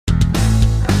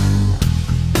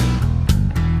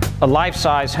a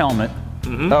life-size helmet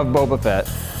of Boba Fett.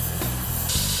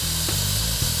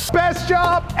 Best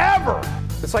job ever!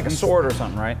 It's like a sword or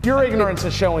something, right? Your ignorance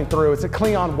is showing through. It's a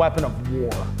Klingon weapon of war.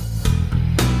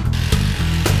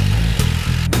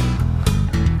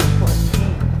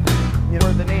 You know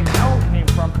where the name Hell came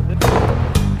from?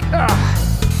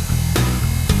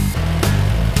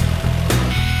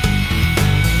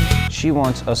 She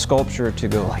wants a sculpture to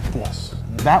go like this.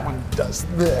 That one does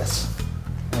this.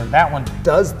 Or that one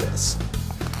does this.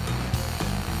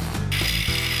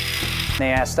 They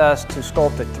asked us to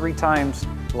sculpt a 3 times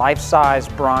life-size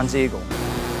bronze eagle.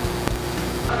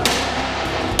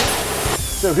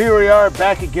 So here we are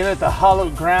back again at the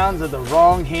hallowed grounds of the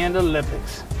Wrong Hand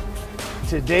Olympics.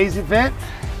 Today's event,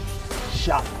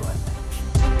 shot put.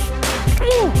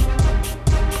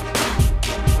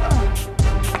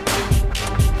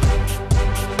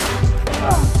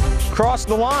 Cross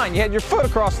the line. You had your foot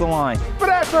across the line. But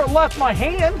after it left my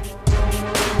hand,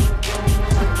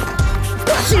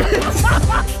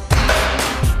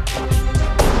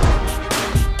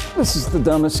 This is the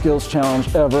dumbest skills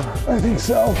challenge ever. I think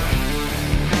so.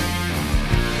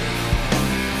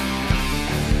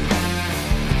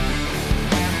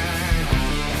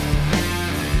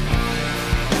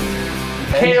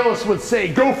 Kalis would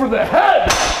say, go for the head!